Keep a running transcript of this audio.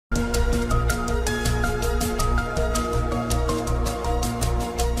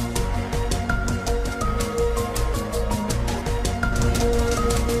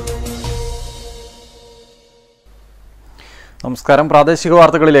നമസ്കാരം. പ്രാദേശിക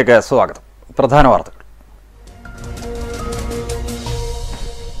വാർത്തകളിലേക്ക് സ്വാഗതം. പ്രധാന വാർത്തകൾ.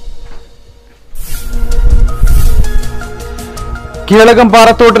 കീഴകം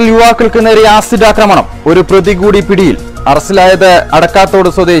പാറത്തോട്ടിൽ യുവാക്കൾക്ക് നേരെ ആസിഡ് ആക്രമണം. ഒരു പ്രതി കൂടി പിടിയിൽ. അറസ്റ്റിലായത്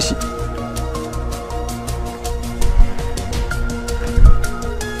അടക്കാത്തോട് സ്വദേശി.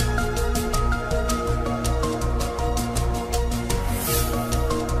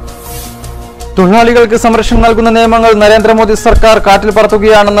 തൊഴിലാളികൾക്ക് സംരക്ഷണം നൽകുന്ന നിയമങ്ങൾ നരേന്ദ്രമോദി സർക്കാർ കാറ്റിൽ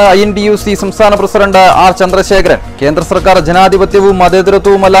പറത്തുകയാണെന്ന് INTUC സംസ്ഥാന പ്രസിഡന്റ് R ചന്ദ്രശേഖരൻ. കേന്ദ്ര സർക്കാർ ജനാധിപത്യവും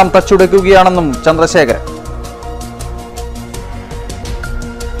മതേതരത്വവുമെല്ലാം തച്ചുടയ്ക്കുകയാണെന്നും ചന്ദ്രശേഖരൻ.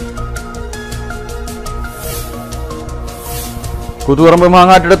 കുതുറമ്പ്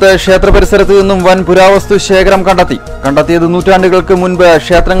മാങ്ങാട്ടിടത്ത് ക്ഷേത്ര പരിസരത്ത് നിന്നും വൻ പുരാവസ്തു ശേഖരം കണ്ടെത്തിയത് നൂറ്റാണ്ടുകൾക്ക് മുൻപ്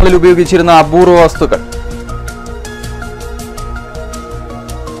ക്ഷേത്രങ്ങളിൽ ഉപയോഗിച്ചിരുന്ന അപൂർവ വസ്തുക്കൾ.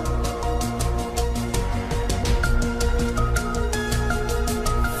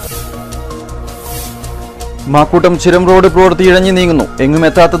 മാക്കൂട്ടം ചുരം റോഡ് പ്രവൃത്തി ഇഴഞ്ഞു നീങ്ങുന്നു. എങ്ങും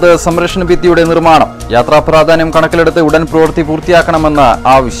എത്താത്തത് സംരക്ഷണ ഭിത്തിയുടെ നിർമ്മാണം. യാത്രാ പ്രാധാന്യം കണക്കിലെടുത്ത് ഉടൻ പ്രവൃത്തി പൂർത്തിയാക്കണമെന്ന്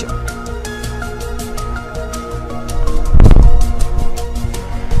ആവശ്യം.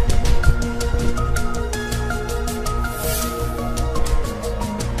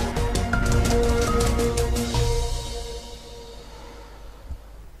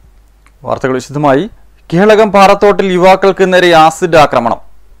 വാർത്തകൾ വിശദമായി. കീഴകം പാറത്തോട്ടിൽ യുവാക്കൾക്ക് നേരെ ആസിഡ്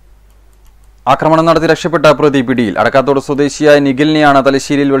ആക്രമണം നടത്തി രക്ഷപ്പെട്ട പ്രതി പിടിയിൽ. അടക്കാത്തോട് സ്വദേശിയായ നിഖിലിനെയാണ്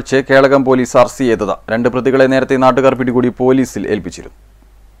തലശ്ശേരിയിൽ വെച്ച് കേളകം പോലീസ് അറസ്റ്റ് ചെയ്തത്. 2 പ്രതികളെ നേരത്തെ നാട്ടുകാർ പിടികൂടി പോലീസിൽ ഏൽപ്പിച്ചിരുന്നു.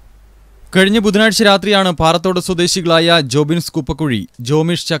 കഴിഞ്ഞ ബുധനാഴ്ച രാത്രിയാണ് പാറത്തോട് സ്വദേശികളായ ജോബിൻസ് കുപ്പക്കുഴി,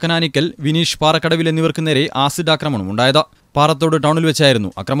 ജോമിഷ് ചക്കനാനിക്കൽ, വിനീഷ് പാറക്കടവിൽ എന്നിവർക്ക് നേരെ ആസിഡ് ആക്രമണം ഉണ്ടായത്. പാറത്തോട് ടൗണിൽ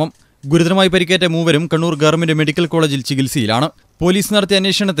വെച്ചായിരുന്നു അക്രമം. ഗുരുതരമായി പരിക്കേറ്റ മൂവരും കണ്ണൂർ ഗവൺമെന്റ് മെഡിക്കൽ കോളേജിൽ ചികിത്സയിലാണ്. പോലീസ് നടത്തിയ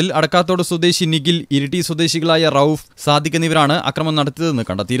അന്വേഷണത്തിൽ അടക്കാത്തോട് സ്വദേശി നിഖിൽ, ഇരിട്ടി സ്വദേശികളായ റൌഫ്, സാദിഖ് എന്നിവരാണ് അക്രമം നടത്തിയതെന്ന്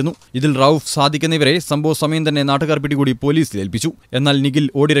കണ്ടെത്തിയിരുന്നു. ഇതിൽ റൌഫ്, സാദിഖ് എന്നിവരെ സംഭവ സമയം തന്നെ നാട്ടുകാർ പിടികൂടി പോലീസിൽ ഏൽപ്പിച്ചു. എന്നാൽ നിഖിൽ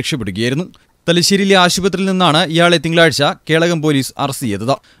ഓടി രക്ഷപ്പെടുകയായിരുന്നു. തലശ്ശേരിയിലെ ആശുപത്രിയിൽ നിന്നാണ് ഇയാളെ തിങ്കളാഴ്ച കേളകം പോലീസ് അറസ്റ്റ്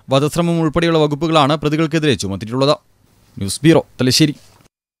ചെയ്തത്. വധശ്രമം ഉൾപ്പെടെയുള്ള വകുപ്പുകളാണ് പ്രതികൾക്കെതിരെ ചുമത്തിയിട്ടുള്ളത്. News bureau, Thalassery.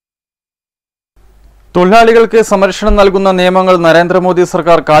 തൊഴിലാളികൾക്ക് സംരക്ഷണം നൽകുന്ന നിയമങ്ങൾ നരേന്ദ്രമോദി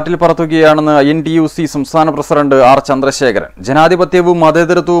സർക്കാർ കാറ്റിൽ പറത്തുകയാണെന്ന് INTUC സംസ്ഥാന പ്രസിഡന്റ് R ചന്ദ്രശേഖരൻ. ജനാധിപത്യവും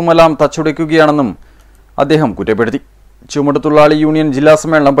മതേതരത്വവുമെല്ലാം തച്ചുടയ്ക്കുകയാണെന്നും അദ്ദേഹം കുറ്റപ്പെടുത്തി. ചുമട്ടുതൊഴിലാളി യൂണിയൻ ജില്ലാ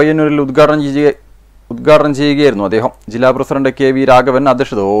സമ്മേളനം പയ്യന്നൂരിൽ ഉദ്ഘാടനം ചെയ്യുകയായിരുന്നു അദ്ദേഹം. ജില്ലാ പ്രസിഡന്റ് KV രാഘവൻ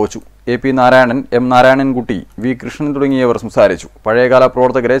അധ്യക്ഷത വഹിച്ചു. AP Narayanan, M Narayanankutty, V Krishnan തുടങ്ങിയവർ സംസാരിച്ചു. പഴയകാല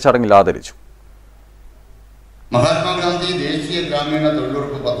പ്രവർത്തകരെ ചടങ്ങിൽ ആദരിച്ചു. മഹാത്മാഗാന്ധി ദേശീയ ഗ്രാമീണ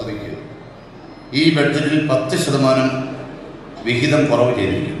തൊഴിലുറപ്പ് പദ്ധതിക്ക് ഈ ബഡ്ജറ്റിൽ 10% വിഹിതം കുറവ്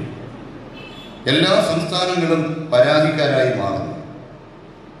ചെയ്തിരിക്കുന്നു. എല്ലാ സംസ്ഥാനങ്ങളും പരാതിക്കാരായി മാറുന്നു.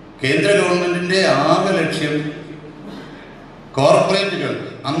 കേന്ദ്ര ഗവൺമെന്റിന്റെ ആകെ ലക്ഷ്യം കോർപ്പറേറ്റുകൾക്ക്,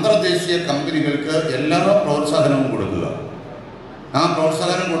 അന്തർദേശീയ കമ്പനികൾക്ക് എല്ലാ പ്രോത്സാഹനവും കൊടുക്കുക. ആ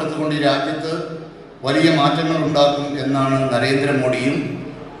പ്രോത്സാഹനം കൊടുത്തുകൊണ്ട് ഈ രാജ്യത്ത് വലിയ മാറ്റങ്ങൾ ഉണ്ടാക്കും എന്നാണ് നരേന്ദ്രമോദിയും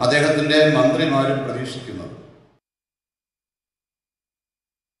അദ്ദേഹത്തിൻ്റെ മന്ത്രിമാരും പ്രതീക്ഷിക്കുന്നത്.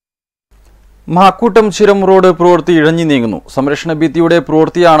 മാക്കൂട്ടം ചുരം റോഡ് പ്രവൃത്തി ഇഴഞ്ഞു നീങ്ങുന്നു. സംരക്ഷണ ഭിത്തിയുടെ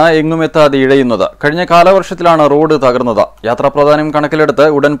പ്രവൃത്തിയാണ് എങ്ങുമെത്താതെ ഇഴയുന്നത്. കഴിഞ്ഞ കാലവർഷത്തിലാണ് റോഡ് തകർന്നത്. യാത്രാ പ്രാധാന്യം കണക്കിലെടുത്ത്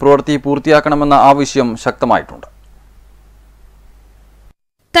ഉടൻ പ്രവൃത്തി പൂർത്തിയാക്കണമെന്ന ആവശ്യം ശക്തമായിട്ടുണ്ട്.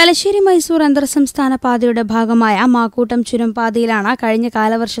 തലശ്ശേരി മൈസൂർ അന്തർ സംസ്ഥാന പാതയുടെ ഭാഗമായ മാക്കൂട്ടം ചുരം പാതയിലാണ് കഴിഞ്ഞ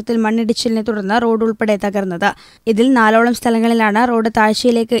കാലവർഷത്തിൽ മണ്ണിടിച്ചിലിനെ തുടർന്ന് റോഡ് ഉൾപ്പെടെ തകർന്നത്. ഇതിൽ 4ഓളം സ്ഥലങ്ങളിലാണ് റോഡ്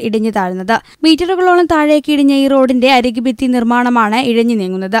താഴ്ചയിലേക്ക് ഇടിഞ്ഞു താഴ്ന്നത്. മീറ്ററുകളോളം താഴേക്ക് ഇടിഞ്ഞ ഈ റോഡിന്റെ അരികുഭിത്തി നിർമ്മാണമാണ് ഇഴഞ്ഞു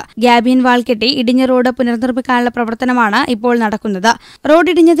നീങ്ങുന്നത്. ഗ്യാബിയൻ വാൾ കെട്ടി ഇടിഞ്ഞ റോഡ് പുനർനിർമ്മിക്കാനുള്ള പ്രവർത്തനമാണ് ഇപ്പോൾ നടക്കുന്നത്. റോഡ്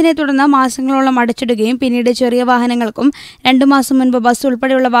ഇടിഞ്ഞതിനെ തുടർന്ന് മാസങ്ങളോളം അടച്ചിടുകയും പിന്നീട് ചെറിയ വാഹനങ്ങൾക്കും 2 മാസം മുൻപ് ബസ്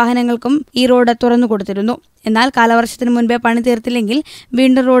ഉൾപ്പെടെയുള്ള വാഹനങ്ങൾക്കും ഈ റോഡ് തുറന്നുകൊടുത്തിരുന്നു. എന്നാൽ കാലവർഷത്തിന് മുൻപേ പണി തീർത്തില്ലെങ്കിൽ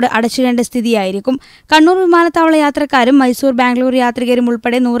വീണ്ടും റോഡ് അടച്ചിടേണ്ട സ്ഥിതിയായിരിക്കും. കണ്ണൂർ വിമാനത്താവള യാത്രക്കാരും മൈസൂർ ബാംഗ്ലൂർ യാത്രികരും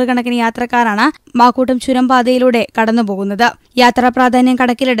ഉൾപ്പെടെ 100 കണക്കിന് യാത്രക്കാരാണ് മാക്കൂട്ടം ചുരം പാതയിലൂടെ കടന്നുപോകുന്നത്. യാത്രാ പ്രാധാന്യം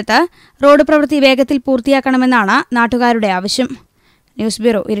കണക്കിലെടുത്ത് റോഡ് പ്രവൃത്തി വേഗത്തിൽ പൂർത്തിയാക്കണമെന്നാണ് നാട്ടുകാരുടെ ആവശ്യം. News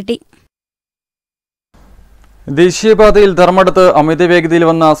bureau, Iritty. ദേശീയപാതയിൽ ധർമ്മടത്ത് അമിതവേഗതയിൽ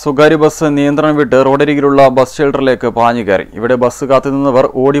വന്ന സ്വകാര്യ ബസ് നിയന്ത്രണം വിട്ട് റോഡരികിലുള്ള ബസ് ഷെൽട്ടറിലേക്ക് പാഞ്ഞു കയറി. ഇവിടെ ബസ് കാത്തുനിന്നവർ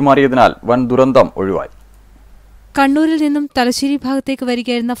ഓടിമാറിയതിനാൽ വൻ ദുരന്തം ഒഴിവായി. കണ്ണൂരിൽ നിന്നും തലശ്ശേരി ഭാഗത്തേക്ക്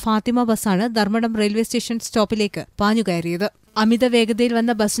വരികയായിരുന്ന ഫാത്തിമ ബസ്സാണ് ധർമ്മടം റെയിൽവേ സ്റ്റേഷൻ സ്റ്റോപ്പിലേക്ക് പാഞ്ഞുകയറിയത്. അമിത വേഗതയിൽ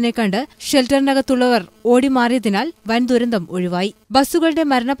വന്ന ബസ്സിനെ കണ്ട് ഷെൽട്ടറിനകത്തുള്ളവർ ഓടിമാറിയതിനാൽ വൻ ദുരന്തം ഒഴിവായി. ബസ്സുകളുടെ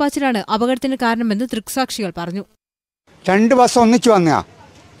മരണപ്പാച്ചിലാണ് അപകടത്തിന് കാരണമെന്ന് ദൃക്സാക്ഷികൾ പറഞ്ഞു. 2 ബസ് ഒന്നിച്ചു വന്ന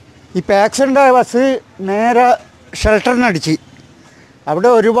ഇപ്പം ആക്സിഡൻ്റായ ബസ് നേരെ ഷെൽട്ടറിനടിച്ച്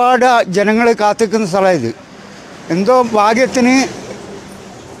അവിടെ ഒരുപാട് ജനങ്ങൾ കാത്തിക്കുന്ന സ്ഥലം. ഇത് എന്തോ ഭാഗ്യത്തിന്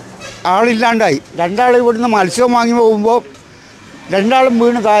ആളില്ലാണ്ടായി. 2 ആൾ ഇവിടുന്ന് മത്സ്യം വാങ്ങി പോകുമ്പോൾ രണ്ടാളും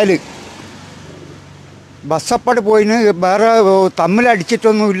വീണ് താല്. ബസ്സപ്പാട് പോയിന്, വേറെ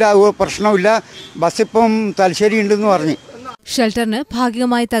തമ്മിലടിച്ചിട്ടൊന്നുമില്ല, പ്രശ്നമില്ല. ബസ്സിപ്പം തലശ്ശേരി ഉണ്ടെന്ന് പറഞ്ഞു. ഷെൽട്ടറിന്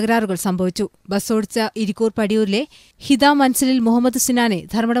ഭാഗികമായി തകരാറുകൾ സംഭവിച്ചു. ബസ് ഓടിച്ച ഇരിക്കൂർ പടിയൂരിലെ ഹിദ മൻസിലിൽ മുഹമ്മദ് സിനാനെ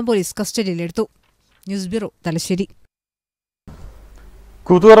ധർമ്മടം പോലീസ് കസ്റ്റഡിയിലെടുത്തു. News bureau, Thalassery.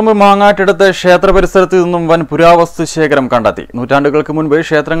 കൂത്തുപറമ്പ് മാങ്ങാട്ടിടത്ത് ക്ഷേത്ര പരിസരത്ത് നിന്നും വൻ പുരാവസ്തു ശേഖരം കണ്ടെത്തി. നൂറ്റാണ്ടുകൾക്ക് മുൻപ്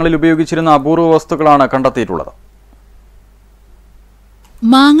ക്ഷേത്രങ്ങളിൽ ഉപയോഗിച്ചിരുന്ന അപൂർവ വസ്തുക്കളാണ് കണ്ടെത്തിയിട്ടുള്ളത്.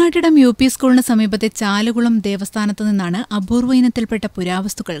 മാങ്ങാട്ടിടം UP സ്കൂളിന് സമീപത്തെ ചാലുകുളം ദേവസ്ഥാനത്തു നിന്നാണ് അപൂർവ ഇനത്തിൽപ്പെട്ട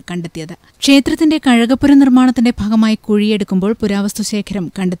പുരാവസ്തുക്കൾ കണ്ടെത്തിയത്. ക്ഷേത്രത്തിന്റെ കഴകപ്പുര നിർമ്മാണത്തിന്റെ ഭാഗമായി കുഴിയെടുക്കുമ്പോൾ പുരാവസ്തു ശേഖരം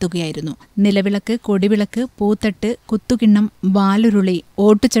കണ്ടെത്തുകയായിരുന്നു. നിലവിളക്ക്, കൊടിവിളക്ക്, പൂത്തട്ട്, കുത്തുകിണ്ണം, വാലുരുളി,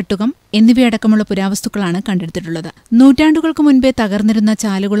 ഓട്ടുചട്ടുകം എന്നിവയടക്കമുള്ള പുരാവസ്തുക്കളാണ് കണ്ടെടുത്തിട്ടുള്ളത്. നൂറ്റാണ്ടുകൾക്ക് മുൻപേ തകർന്നിരുന്ന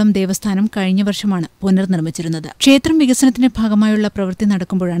ചാലുകുളം ദേവസ്ഥാനം കഴിഞ്ഞ വർഷമാണ് പുനർനിർമ്മിച്ചിരുന്നത്. ക്ഷേത്രം വികസനത്തിന്റെ ഭാഗമായുള്ള പ്രവൃത്തി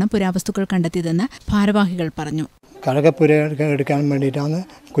നടക്കുമ്പോഴാണ് പുരാവസ്തുക്കൾ കണ്ടെത്തിയതെന്ന് ഭാരവാഹികൾ പറഞ്ഞു. കഴകപ്പുര എടുക്കാൻ വേണ്ടിയിട്ടാണ്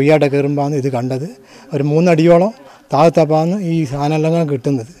കുയ്യാട്ട കയറുമ്പോഴാണ് ഇത് കണ്ടത്. ഒരു 3 അടിയോളം താഴത്തപ്പാണ് ഈ സാധനമെല്ലാം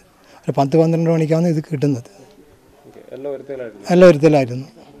കിട്ടുന്നത്. ഒരു 10-12 മണിക്കാണ് ഇത് കിട്ടുന്നത്. എല്ലാം ഒരുത്തലായിരുന്നു.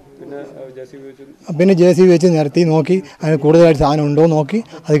 പിന്നെ JCB വെച്ച് നിരത്തി നോക്കി അതിന് കൂടുതലായിട്ട് സാധനം ഉണ്ടോ നോക്കി,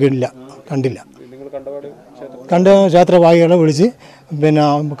 അത് കണ്ടില്ല. കണ്ട ക്ഷേത്രവാഹികളെ വിളിച്ച് പിന്നെ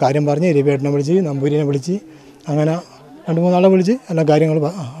കാര്യം പറഞ്ഞ് രവിയേട്ടനെ വിളിച്ച്, നമ്പൂരിനെ വിളിച്ച്, അങ്ങനെ 2-3 ആളെ വിളിച്ച് എല്ലാ കാര്യങ്ങളും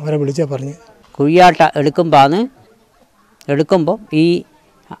അവരെ വിളിച്ചാൽ പറഞ്ഞ്. കുയ്യാട്ട എടുക്കുമ്പോൾ ഈ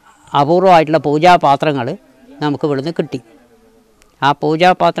അപൂർവമായിട്ടുള്ള പൂജാപാത്രങ്ങൾ നമുക്ക് ഇവിടുന്ന് കിട്ടി. ആ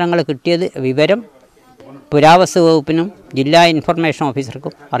പൂജാപാത്രങ്ങൾ കിട്ടിയത് വിവരം പുരാവസ്തു വകുപ്പിനും ജില്ലാ ഇൻഫർമേഷൻ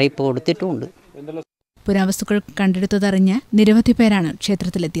ഓഫീസർക്കും അറിയിപ്പ് കൊടുത്തിട്ടുമുണ്ട്. പുരാവസ്തുക്കൾ കണ്ടെടുത്തതറിഞ്ഞ് നിരവധി പേരാണ്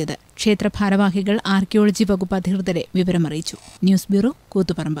ക്ഷേത്രത്തിലെത്തിയത്. ക്ഷേത്ര ഭാരവാഹികൾ ആർക്കിയോളജി വകുപ്പ് അധികൃതരെ വിവരമറിയിച്ചു. News bureau,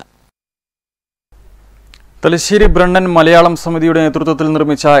 Koothuparamba. Thalassery Brennen Malayalam സമിതിയുടെ നേതൃത്വത്തിൽ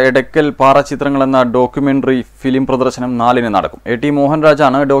നിർമ്മിച്ച എടക്കൽ പാറച്ചിത്രങ്ങൾ എന്ന ഡോക്യുമെന്ററി ഫിലിം പ്രദർശനം 4-ന് നടക്കും. AT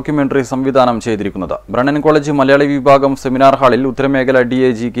മോഹൻരാജാണ് ഡോക്യുമെന്ററി സംവിധാനം ചെയ്തിരിക്കുന്നത്. ബ്രണ്ണൻ കോളേജ് മലയാളി വിഭാഗം സെമിനാർ ഹാളിൽ ഉത്തരമേഖല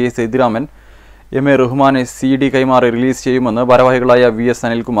DIG K സേതുരാമൻ MA റഹ്മാനെ CD കൈമാറി റിലീസ് ചെയ്യുമെന്ന് ഭാരവാഹികളായ VS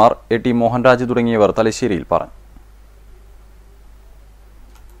അനിൽകുമാർ, AT മോഹൻരാജ് തുടങ്ങിയവർ തലശ്ശേരിയിൽ പറഞ്ഞു.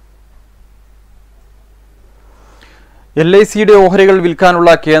 LICയുടെ ഓഹരികൾ വിൽക്കാനുള്ള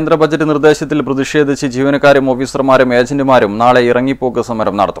കേന്ദ്ര ബജറ്റ് നിർദ്ദേശത്തിൽ പ്രതിഷേധിച്ച് ജീവനക്കാരും ഓഫീസർമാരും ഏജന്റുമാരും നാളെ ഇറങ്ങിപ്പോക്ക്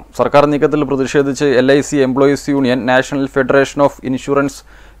സമരം നടത്തും. സർക്കാർ നീക്കത്തിൽ പ്രതിഷേധിച്ച് LIC employees union, national federation of insurance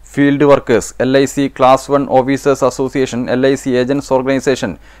field workers, LIC class 1 officers association, LIC agents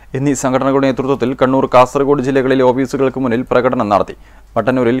organisation എന്നീ സംഘടനകളുടെ നേതൃത്വത്തിൽ കണ്ണൂർ, കാസർഗോഡ് ജില്ലകളിലെ ഓഫീസുകൾക്ക് മുന്നിൽ പ്രകടനം നടത്തി.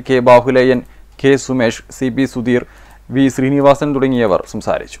 മട്ടന്നൂരിൽ K Bahuleyan, K Sumesh, CP Sudheer, V Sreenivasan തുടങ്ങിയവർ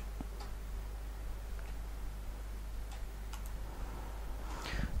സംസാരിച്ചു.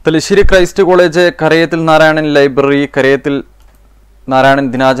 Thalassery Christ college കരയത്തിൽ Narayanan library കരയത്തിൽ Narayanan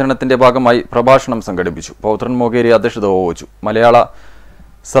ദിനാചരണത്തിന്റെ ഭാഗമായി പ്രഭാഷണം സംഘടിപ്പിച്ചു. പൗത്രൻ മൊകേരി അധ്യക്ഷത വഹിച്ചു. മലയാള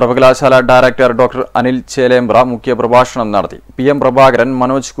സർവകലാശാല ഡയറക്ടർ ഡോക്ടർ അനിൽ ചേലേമ്പ്ര മുഖ്യ പ്രഭാഷണം നടത്തി. PM പ്രഭാകരൻ,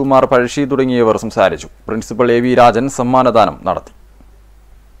 മനോജ് കുമാർ പഴശ്ശി തുടങ്ങിയവർ സംസാരിച്ചു. പ്രിൻസിപ്പൽ AV രാജൻ സമ്മാനദാനം നടത്തി.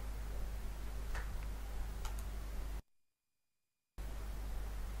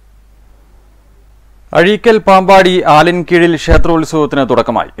 അഴീക്കൽ പാമ്പാടി ആലിൻകീഴിൽ ക്ഷേത്രോത്സവത്തിന്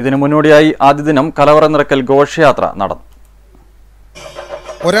തുടക്കമായി. ഇതിനു മുന്നോടിയായി ആദ്യ ദിനം കലവറ നിറക്കൽ ഘോഷയാത്ര നടന്നു.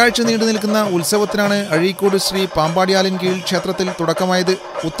 ഒരാഴ്ച നീണ്ടു നിൽക്കുന്ന ഉത്സവത്തിനാണ് അഴീക്കോട് ശ്രീ പാമ്പാടി ആലിൻകീഴിൽ ക്ഷേത്രത്തിൽ തുടക്കമായത്.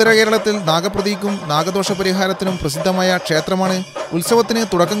 ഉത്തര കേരളത്തിൽ നാഗപ്രതിക്കും നാഗദോഷ പരിഹാരത്തിനും പ്രസിദ്ധമായ ക്ഷേത്രമാണ്. ഉത്സവത്തിന്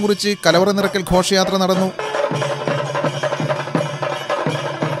തുടക്കം കുറിച്ച് കലവറ നിറക്കൽ ഘോഷയാത്ര നടന്നു.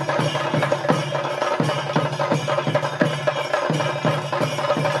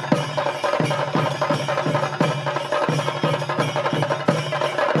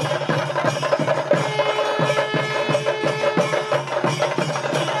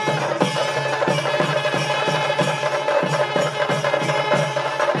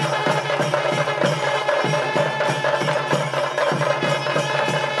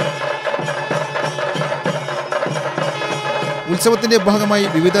 ഉത്സവത്തിന്റെ ഭാഗമായി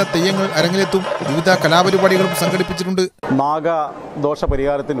വിവിധ തെയ്യങ്ങൾ അരങ്ങിലെത്തും. വിവിധ കലാപരിപാടികളും സംഘടിപ്പിച്ചിട്ടുണ്ട്. നാഗദോഷ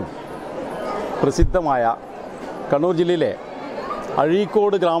പരിഹാരത്തിനും പ്രസിദ്ധമായ കണ്ണൂർ ജില്ലയിലെ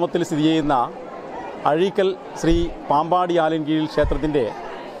അഴീക്കോട് ഗ്രാമത്തിൽ സ്ഥിതി ചെയ്യുന്ന അഴീക്കൽ ശ്രീ പാമ്പാടി ആലിൻകീഴിൽ ക്ഷേത്രത്തിൻ്റെ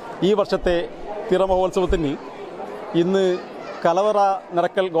ഈ വർഷത്തെ തിറമഹോത്സവത്തിന് ഇന്ന് കലവറ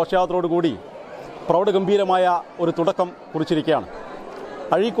നിറക്കൽ ഘോഷയാത്രയോടുകൂടി പ്രൗഢഗംഭീരമായ ഒരു തുടക്കം കുറിച്ചിരിക്കുകയാണ്.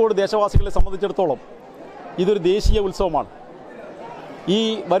 അഴീക്കോട് ദേശവാസികളെ സംബന്ധിച്ചിടത്തോളം ഇതൊരു ദേശീയ ഉത്സവമാണ്. ഈ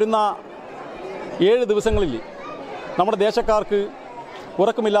വരുന്ന 7 ദിവസങ്ങളിൽ നമ്മുടെ ദേശക്കാർക്ക്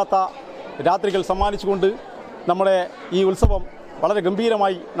ഉറക്കമില്ലാത്ത രാത്രികൾ സമ്മാനിച്ചുകൊണ്ട് നമ്മുടെ ഈ ഉത്സവം വളരെ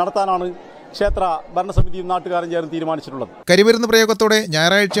ഗംഭീരമായി നടത്താനാണ് ക്ഷേത്ര ഭരണസമിതിയും നാട്ടുകാരും ചേർന്ന് തീരുമാനിച്ചിട്ടുള്ളത്. കരിമരുന്ന് പ്രയോഗത്തോടെ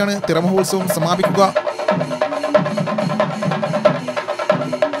ഞായറാഴ്ചയാണ് തിറമഹോത്സവം സമാപിക്കുക.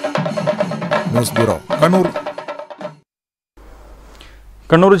 News bureau, Kannur.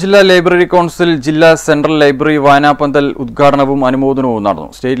 കണ്ണൂർ ജില്ലാ ലൈബ്രറി കൗൺസിൽ ജില്ലാ സെൻട്രൽ ലൈബ്രറി വായനാപന്തൽ ഉദ്ഘാടനവും അനുമോദനവും നടന്നു.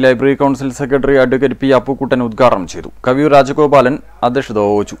 State library council secretary advocate P Appukuttan ഉദ്ഘാടനം ചെയ്തു. കവിയൂർ രാജഗോപാലൻ അധ്യക്ഷത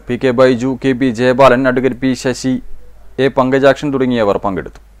വഹിച്ചു. P K Baiju, K P Jayapalan, advocate P Sasi, A Pankajakshan തുടങ്ങിയവർ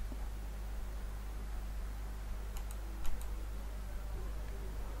പങ്കെടുത്തു.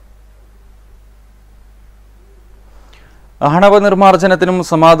 ആണവ നിർമ്മാർജ്ജനത്തിനും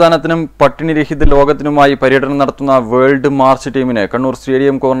സമാധാനത്തിനും പട്ടിണിരഹിത ലോകത്തിനുമായി പര്യടനം നടത്തുന്ന വേൾഡ് മാർച്ച് ടീമിന് കണ്ണൂർ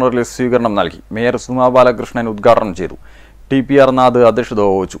സ്റ്റേഡിയം കോർണറിൽ സ്വീകരണം നൽകി. മേയർ സുമാ ബാലകൃഷ്ണൻ ഉദ്ഘാടനം ചെയ്തു. TPR നാഥ് അധ്യക്ഷത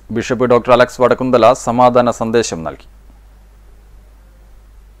വഹിച്ചു. ബിഷപ്പ് ഡോക്ടർ അലക്സ് വടക്കുന്തല സമാധാന സന്ദേശം നൽകി.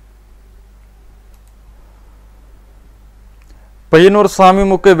 പയ്യന്നൂർ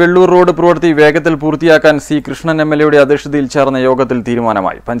സ്വാമിമുക്ക് വെള്ളൂർ റോഡ് പ്രവൃത്തി വേഗത്തിൽ പൂർത്തിയാക്കാൻ സി കൃഷ്ണൻ MLA അധ്യക്ഷതയിൽ ചേർന്ന യോഗത്തിൽ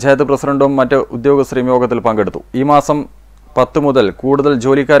തീരുമാനമായി. പഞ്ചായത്ത് പ്രസിഡന്റും മറ്റ് ഉദ്യോഗസ്ഥരും യോഗത്തിൽ പങ്കെടുത്തു. ഈ മാസം 10 മുതൽ കൂടുതൽ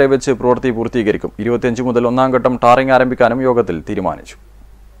ജോലിക്കാരെ വെച്ച് പ്രവൃത്തി പൂർത്തീകരിക്കും. 25 മുതൽ ഒന്നാം ഘട്ടം ടാറിംഗ് ആരംഭിക്കാനും യോഗത്തിൽ തീരുമാനിച്ചു.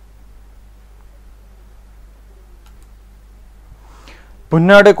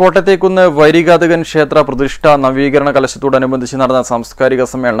 പുന്നാട് കോട്ടത്തേക്കുന്ന് വൈരിഘാതകൻ ക്ഷേത്ര പ്രതിഷ്ഠ നവീകരണ കലശത്തോടനുബന്ധിച്ച് നടന്ന സാംസ്കാരിക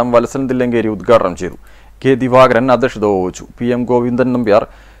സമ്മേളനം വത്സൻ തില്ലങ്കേരി ഉദ്ഘാടനം ചെയ്തു. കെ ദിവാകരൻ അധ്യക്ഷത വഹിച്ചു. PM ഗോവിന്ദൻ നമ്പ്യാർ,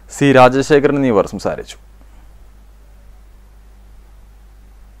 C രാജശേഖരൻ എന്നിവർ സംസാരിച്ചു.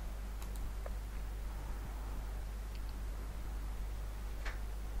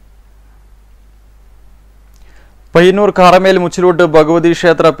 പയ്യന്നൂർ കാറമേൽ മുച്ചിലോട്ട് ഭഗവതി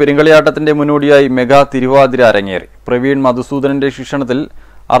ക്ഷേത്ര പെരുങ്കളിയാട്ടത്തിന്റെ മുന്നോടിയായി മെഗാ തിരുവാതിര അരങ്ങേറി. പ്രവീൺ മധുസൂദനന്റെ ശിക്ഷണത്തിൽ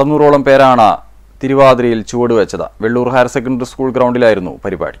 600ഓളം പേരാണ് തിരുവാതിരയിൽ ചുവടുവെച്ചത്. വെള്ളൂർ ഹയർ സെക്കൻഡറി സ്കൂൾ ഗ്രൗണ്ടിലായിരുന്നു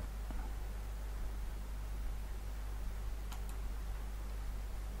പരിപാടി.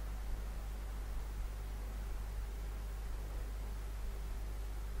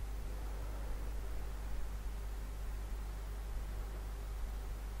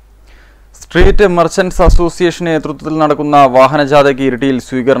 സ്ട്രീറ്റ് മർച്ചന്റ്സ് അസോസിയേഷൻ നേതൃത്വത്തിൽ നടക്കുന്ന വാഹനജാഥയ്ക്ക് ഇരിട്ടിയിൽ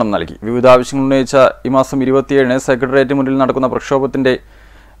സ്വീകരണം നൽകി. വിവിധ ആവശ്യങ്ങൾ ഉന്നയിച്ച ഈ മാസം 27-ന് സെക്രട്ടേറിയറ്റ് മുന്നിൽ നടക്കുന്ന പ്രക്ഷോഭത്തിന്റെ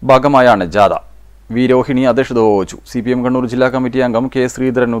ഭാഗമായാണ് ജാഥ. വി രോഹിണി അധ്യക്ഷത വഹിച്ചു. CPM കണ്ണൂർ ജില്ലാ കമ്മിറ്റി അംഗം കെ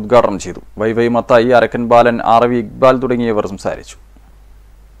ശ്രീധരൻ ഉദ്ഘാടനം ചെയ്തു. വൈ മത്തായി, അരക്കൻ ബാലൻ, RV ഇക്ബാൽ തുടങ്ങിയവർ സംസാരിച്ചു.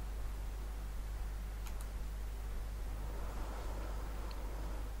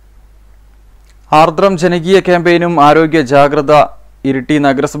 ആർദ്രം ജനകീയ ക്യാമ്പയിനും ആരോഗ്യ ജാഗ്രത ഇരിട്ടി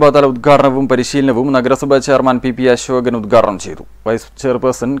നഗരസഭാ തല ഉദ്ഘാടനവും പരിശീലനവും നഗരസഭാ ചെയർമാൻ PP അശോകൻ ഉദ്ഘാടനം ചെയ്തു. വൈസ്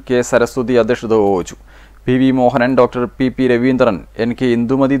ചെയർപേഴ്സൺ കെ സരസ്വതി അധ്യക്ഷത വഹിച്ചു. PV Mohanan, doctor PP Raveendran, NK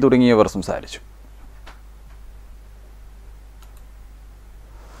Indumathi തുടങ്ങിയവർ സംസാരിച്ചു.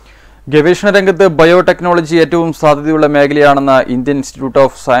 ഗവേഷണ രംഗത്ത് ബയോടെക്നോളജി ഏറ്റവും സാധ്യതയുള്ള മേഖലയാണെന്ന് ഇന്ത്യൻ ഇൻസ്റ്റിറ്റ്യൂട്ട്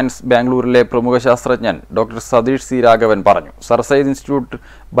ഓഫ് സയൻസ് ബാംഗ്ലൂരിലെ പ്രമുഖ ശാസ്ത്രജ്ഞൻ ഡോക്ടർ സതീഷ് C രാഘവൻ പറഞ്ഞു. സർസൈസ് ഇൻസ്റ്റിറ്റ്യൂട്ട്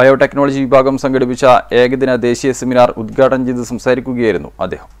ബയോടെക്നോളജി വിഭാഗം സംഘടിപ്പിച്ച ഏകദിന ദേശീയ സെമിനാർ ഉദ്ഘാടനം ചെയ്ത് സംസാരിക്കുകയായിരുന്നു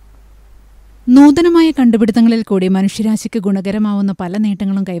അദ്ദേഹം. നൂതനമായ കണ്ടുപിടുത്തങ്ങളിൽ കൂടി മനുഷ്യരാശിക്ക് ഗുണകരമാവുന്ന പല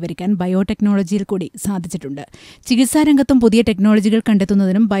നേട്ടങ്ങളും കൈവരിക്കാൻ ബയോടെക്നോളജിയിൽ കൂടി സാധിച്ചിട്ടുണ്ട്. ചികിത്സാരംഗത്തും പുതിയ ടെക്നോളജികൾ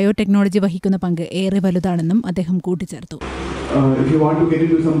കണ്ടെത്തുന്നതിനും ബയോടെക്നോളജി വഹിക്കുന്ന പങ്ക് ഏറെ വലുതാണെന്നും അദ്ദേഹം കൂട്ടിച്ചേർത്തു. If you want to get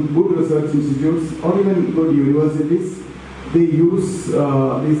into some good research institutes or even good universities, they use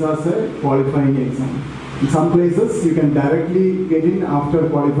this as a qualifying exam. In some places, you can directly get in after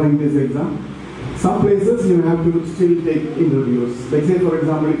qualifying this exam. Some places you have to still take interviews. Like say, for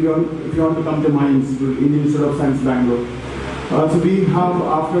example, if you want to come to my institute, Indian Institute of Science Bangalore, so we have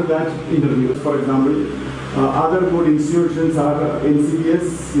after that interviews. For example, other good institutions are NCBS,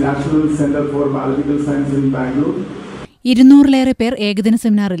 National Center for Biological Science in Bangalore. 200-ലേറെ പേർ ഏകദിന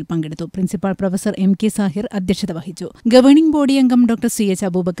സെമിനാറിൽ പങ്കെടുത്തു. Principal professor MK Shahir അധ്യക്ഷത വഹിച്ചു. Governing body അംഗം doctor CH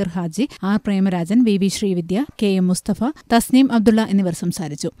Abubakar Haji, R Premarajan, VV Srividya, KM Mustafa, Tasneem Abdulla എന്നിവർ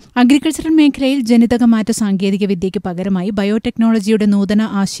സംസാരിച്ചു. Agricultural മേഖലയിൽ ജനിതക മാറ്റ സാങ്കേതിക വിദ്യയ്ക്ക് പകരമായി ബയോടെക്നോളജിയുടെ നൂതന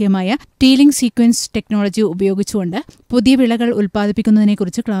ആശയമായ ടീലിംഗ് സീക്വൻസ് ടെക്നോളജി ഉപയോഗിച്ചുകൊണ്ട് പുതിയ വിളകൾ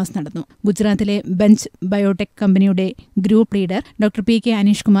ഉൽപ്പാദിപ്പിക്കുന്നതിനെക്കുറിച്ച് ക്ലാസ് നടന്നു. ഗുജറാത്തിലെ ബെഞ്ച് ബയോടെക് കമ്പനിയുടെ group leader doctor PK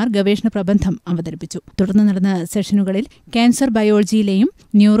Aneesh Kumar ഗവേഷണ പ്രബന്ധം അവതരിപ്പിച്ചു. തുടർന്ന് നടന്ന സെഷനുകളിൽ ക്യാൻസർ ബയോളജിയിലെയും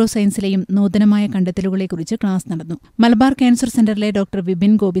ന്യൂറോ സയൻസിലെയും നൂതനമായ കണ്ടെത്തലുകളെക്കുറിച്ച് ക്ലാസ് നടന്നു. മലബാർ ക്യാൻസർ സെന്ററിലെ doctor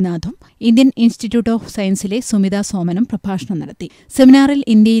Vipin ഗോപിനാഥും Indian institute of സയൻസിലെ Sumitha സോമനും പ്രഭാഷണം നടത്തി. സെമിനാറിൽ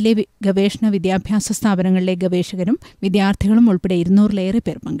ഇന്ത്യയിലെ ഗവേഷണ വിദ്യാഭ്യാസ സ്ഥാപനങ്ങളിലെ ഗവേഷകരും വിദ്യാർത്ഥികളും ഉൾപ്പെടെ 200-ലേറെ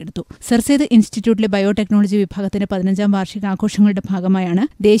പേർ പങ്കെടുത്തു. സർസേദ് ഇൻസ്റ്റിറ്റ്യൂട്ടിലെ ബയോടെക്നോളജി വിഭാഗത്തിന്റെ 15ാം വാർഷികാഘോഷങ്ങളുടെ ഭാഗമായാണ്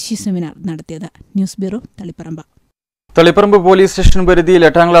ദേശീയ സെമിനാർ നടത്തിയത്. News bureau, Taliparamba. Taliparamba police station പരിധിയിൽ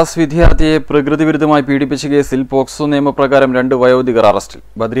 8ാം ക്ലാസ് വിദ്യാർത്ഥിയെ പ്രകൃതിവിരുദ്ധമായി പീഡിപ്പിച്ച കേസിൽ പോക്സോ നിയമപ്രകാരം 2 വയോധികർ അറസ്റ്റിൽ.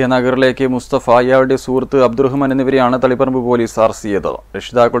 ബദ്രിയ നഗറിലെ കെ മുസ്തഫ, ഇയാളുടെ സുഹൃത്ത് അബ്ദുറഹ്മാൻ എന്നിവരെയാണ് തളിപ്പറമ്പ് പോലീസ് അറസ്റ്റ് ചെയ്തത്.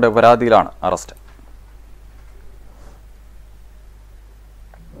 രക്ഷിതാക്കളുടെ പരാതിയിലാണ് അറസ്റ്റ്.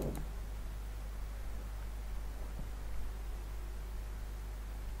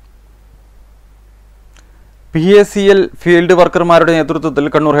 PACL ഫീൽഡ് വർക്കർമാരുടെ നേതൃത്വത്തിൽ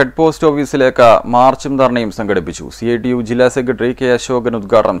കണ്ണൂർ ഹെഡ് പോസ്റ്റ് ഓഫീസിലേക്ക് മാർച്ചും ധർണയും സംഘടിപ്പിച്ചു. CITU ജില്ലാ സെക്രട്ടറി K. അശോകൻ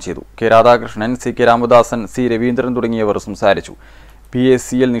ഉദ്ഘാടനം ചെയ്തു. K. Radhakrishnan, C. K. Ramadasan, C. Raveendran തുടങ്ങിയവർ സംസാരിച്ചു.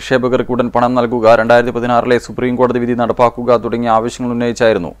 PACL നിക്ഷേപകർക്ക് ഉടൻ പണം നൽകുക, 2016 സുപ്രീം കോടതി വിധി നടപ്പാക്കുക തുടങ്ങിയ ആവശ്യങ്ങൾ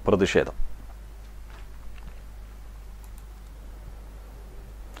ഉന്നയിച്ചായിരുന്നു പ്രതിഷേധം.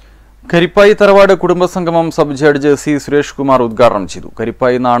 കരിപ്പായി തറവാട് കുടുംബസംഗമം sub judge C. Suresh Kumar ഉദ്ഘാടനം ചെയ്തു.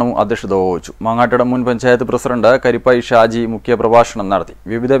 കരിപ്പായി നാണു അധ്യക്ഷത വഹിച്ചു. മാങ്ങാട്ടിടം മുൻ പഞ്ചായത്ത് പ്രസിഡന്റ് കരിപ്പായി ഷാജി മുഖ്യപ്രഭാഷണം നടത്തി.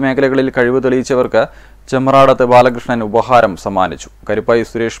 വിവിധ മേഖലകളിൽ കഴിവ് തെളിയിച്ചവർക്ക് ചെമ്മറാടത്ത് ബാലകൃഷ്ണൻ ഉപഹാരം സമ്മാനിച്ചു. കരിപ്പായി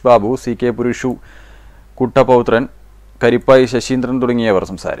സുരേഷ് ബാബു, C. K. പുരുഷു, കുട്ടപൗത്രൻ, കരിപ്പായി ശശീന്ദ്രൻ തുടങ്ങിയവർ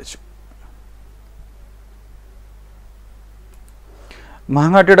സംസാരിച്ചു.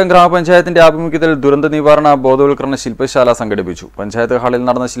 മാങ്ങാട്ടിടം ഗ്രാമപഞ്ചായത്തിന്റെ ആഭിമുഖ്യത്തിൽ ദുരന്ത നിവാരണ ബോധവൽക്കരണ ശില്പശാല സംഘടിപ്പിച്ചു. പഞ്ചായത്ത് ഹാളിൽ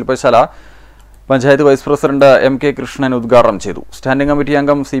നടന്ന ശില്പശാല panchayat vice president M. K. Krishnan ഉദ്ഘാടനം ചെയ്തു. സ്റ്റാൻഡിംഗ് കമ്മിറ്റി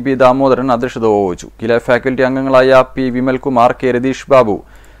അംഗം C. P. ദാമോദരൻ അധ്യക്ഷത വഹിച്ചു. കില ഫാക്കൽറ്റി അംഗങ്ങളായ P. Vimalkumar, K. Ratheesh Babu,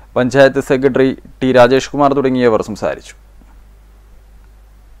 panchayat secretary T. Rajesh Kumar തുടങ്ങിയവർ സംസാരിച്ചു.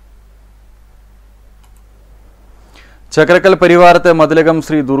 ചക്രക്കൽ പരിവാരത്ത് മതിലകം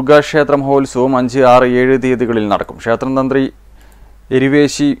ശ്രീ ദുർഗാക്ഷേത്ര മഹോത്സവം 5, 6, 7 തീയതികളിൽ നടക്കും. ക്ഷേത്രം തന്ത്രി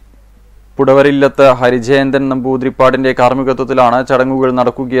എരിവേശി പുടവരില്ലത്ത് ഹരിജയന്തൻ നമ്പൂതിരിപ്പാടിന്റെ കാർമ്മികത്വത്തിലാണ് ചടങ്ങുകൾ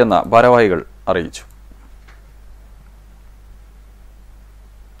നടക്കുകയെന്ന് ഭാരവാഹികൾ അറിയിച്ചു.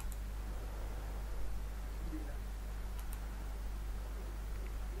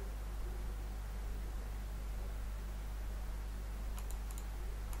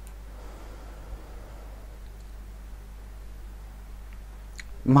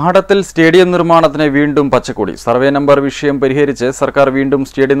 മാടത്തിൽ സ്റ്റേഡിയം നിർമ്മാണത്തിന് വീണ്ടും പച്ചക്കൊടി. സർവേ നമ്പർ വിഷയം പരിഹരിച്ച് സർക്കാർ വീണ്ടും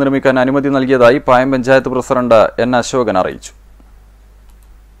സ്റ്റേഡിയം നിർമ്മിക്കാൻ അനുമതി നൽകിയതായി പായം പഞ്ചായത്ത് പ്രസിഡന്റ് N. അശോകൻ അറിയിച്ചു.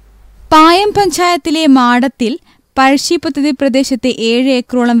 പായം പഞ്ചായത്തിലെ മാടത്തിൽ പഴശ്ശി പദ്ധതി പ്രദേശത്തെ 7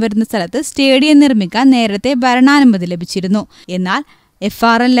 ഏക്കറോളം വരുന്ന സ്ഥലത്ത് സ്റ്റേഡിയം നിർമ്മിക്കാൻ നേരത്തെ ഭരണാനുമതി ലഭിച്ചിരുന്നു. എന്നാൽ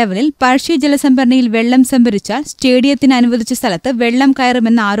FRL ലെവലിൽ പഴശ്ശി ജലസംഭരണിയിൽ വെള്ളം സംഭരിച്ചാൽ സ്റ്റേഡിയത്തിന് അനുവദിച്ച സ്ഥലത്ത് വെള്ളം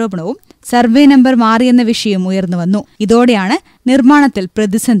കയറുമെന്ന ആരോപണവും സർവേ നമ്പർ മാറിയെന്ന വിഷയം ഉയർന്നുവന്നു. ഇതോടെയാണ് നിർമ്മാണത്തിൽ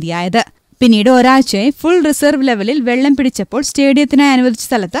പ്രതിസന്ധിയായത്. പിന്നീട് ഒരാഴ്ചയായി ഫുൾ റിസർവ് ലെവലിൽ വെള്ളം പിടിച്ചപ്പോൾ സ്റ്റേഡിയത്തിനായി അനുവദിച്ച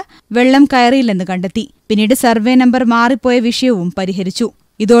സ്ഥലത്ത് വെള്ളം കയറിയില്ലെന്ന് കണ്ടെത്തി. പിന്നീട് സർവേ നമ്പർ മാറിപ്പോയ വിഷയവും പരിഹരിച്ചു.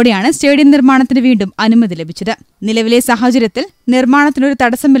 ഇതോടെയാണ് സ്റ്റേഡിയം നിർമ്മാണത്തിന് വീണ്ടും അനുമതി ലഭിച്ചത്. നിലവിലെ സാഹചര്യത്തിൽ നിർമ്മാണത്തിനൊരു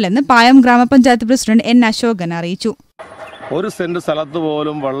തടസ്സമില്ലെന്ന് പായം ഗ്രാമപഞ്ചായത്ത് പ്രസിഡന്റ് N. അശോകൻ അറിയിച്ചു. ഒരു സെന്റ് സ്ഥലത്ത്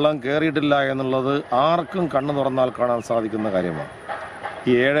പോലും വെള്ളം കയറിയിട്ടില്ല എന്നുള്ളത് ആർക്കും കണ്ണു തുറന്നാൽ കാണാൻ സാധിക്കുന്ന കാര്യമാണ്.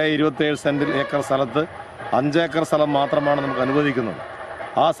 ഈ 7.27 ഏക്കർ സ്ഥലത്ത് 5 ഏക്കർ സ്ഥലം മാത്രമാണ് നമുക്ക് അനുവദിക്കുന്നത്.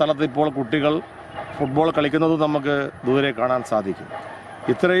 ആ സ്ഥലത്ത് ഇപ്പോൾ കുട്ടികൾ ഫുട്ബോൾ കളിക്കുന്നത് നമുക്ക് ദൂരെ കാണാൻ സാധിക്കും.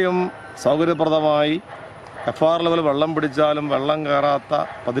 ഇത്രയും സൗകര്യപ്രദമായി FR ലെവൽ വെള്ളം പിടിച്ചാലും വെള്ളം കയറാത്ത,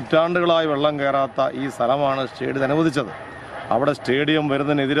 പതിറ്റാണ്ടുകളായി വെള്ളം കയറാത്ത ഈ സ്ഥലമാണ് സ്റ്റേഡിയം അനുവദിച്ചത്. അവിടെ സ്റ്റേഡിയം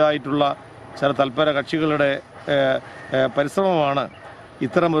വരുന്നതിനെതിരായിട്ടുള്ള ചില തൽപര കക്ഷികളുടെ പരിശ്രമമാണ്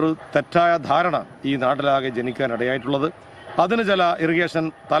ഇത്തരമൊരു തെറ്റായ ധാരണ ഈ നാട്ടിലാകെ ജനിക്കാനിടയായിട്ടുള്ളത്. അതിന് ചില ഇറിഗേഷൻ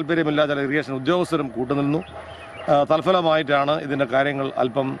താല്പര്യമില്ല, ചില ഇറിഗേഷൻ ഉദ്യോഗസ്ഥരും കൂട്ടുനിന്നു. തൽഫലമായിട്ടാണ് ഇതിൻ്റെ കാര്യങ്ങൾ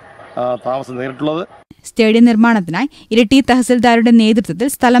അല്പം താമസം നേരിട്ടുള്ളത്. സ്റ്റേഡിയം നിർമ്മാണത്തിനായി ഇരിട്ടി തഹസിൽദാരുടെ നേതൃത്വത്തിൽ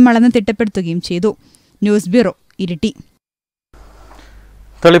സ്ഥലം അളന്ന് തിട്ടപ്പെടുത്തുകയും ചെയ്തു. News bureau, Iritty.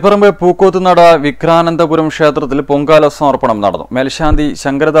 തളിപ്പറമ്പ് പൂക്കോത്തുനട വിക്രാനന്തപുരം ക്ഷേത്രത്തിൽ പൊങ്കാല സമർപ്പണം നടന്നു. മേൽശാന്തി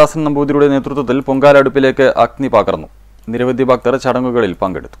ശങ്കരദാസൻ നമ്പൂതിരിയുടെ നേതൃത്വത്തിൽ പൊങ്കാല അടുപ്പിലേക്ക് അഗ്നി പകർന്നു. നിരവധി ഭക്തർ ചടങ്ങുകളിൽ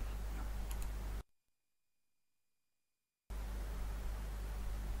പങ്കെടുത്തു.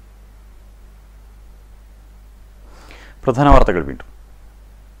 പ്രധാന വാർത്തകൾ വീണ്ടും.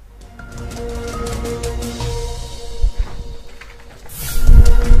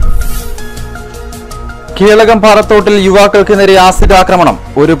 കീഴകം പാറത്തോട്ടിൽ യുവാക്കൾക്ക് നേരെ ആസിഡ് ആക്രമണം.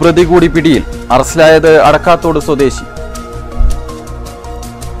 ഒരു പ്രതി കൂടി പിടിയിൽ. അറസ്റ്റിലായത് അടക്കാത്തോട് സ്വദേശി.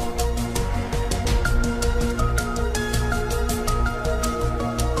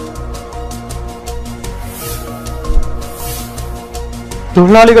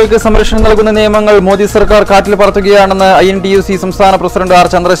 തൊഴിലാളികൾക്ക് സംരക്ഷണം നൽകുന്ന നിയമങ്ങൾ മോദി സർക്കാർ കാറ്റിൽ പറത്തുകയാണെന്ന് INTUC സംസ്ഥാന പ്രസിഡന്റ് R.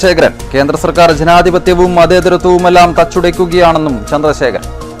 ചന്ദ്രശേഖരൻ. കേന്ദ്ര സർക്കാർ ജനാധിപത്യവും മതേതരത്വവുമെല്ലാം തച്ചുടയ്ക്കുകയാണെന്നും ചന്ദ്രശേഖരൻ.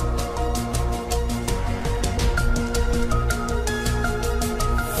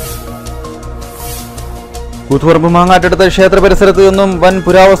 കൂത്തുപറമ്പ് മാങ്ങാട്ടടുത്ത ക്ഷേത്ര പരിസരത്ത് നിന്നും വൻ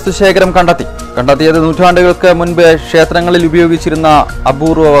പുരാവസ്തു ശേഖരം കണ്ടെത്തിയത് നൂറ്റാണ്ടുകൾക്ക് മുൻപ് ക്ഷേത്രങ്ങളിൽ ഉപയോഗിച്ചിരുന്ന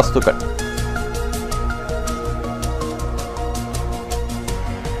അപൂർവ വസ്തുക്കൾ.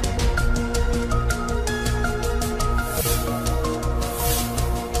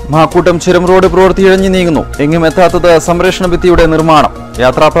 മാക്കൂട്ടം ചുരം റോഡ് പ്രവൃത്തിയിഴഞ്ഞു നീങ്ങുന്നു. എങ്ങും എത്താത്തത് സംരക്ഷണ ഭിത്തിയുടെ നിർമ്മാണം.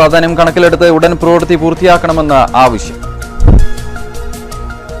 യാത്രാ പ്രാധാന്യം കണക്കിലെടുത്ത് ഉടൻ പ്രവൃത്തി പൂർത്തിയാക്കണമെന്ന് ആവശ്യം.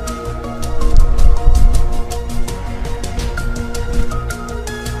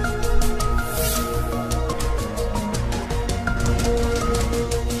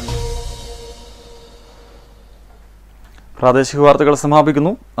 പ്രാദേശിക വാർത്തകൾ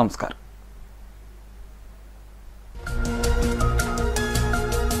സമാപിക്കുന്നു. നമസ്കാരം.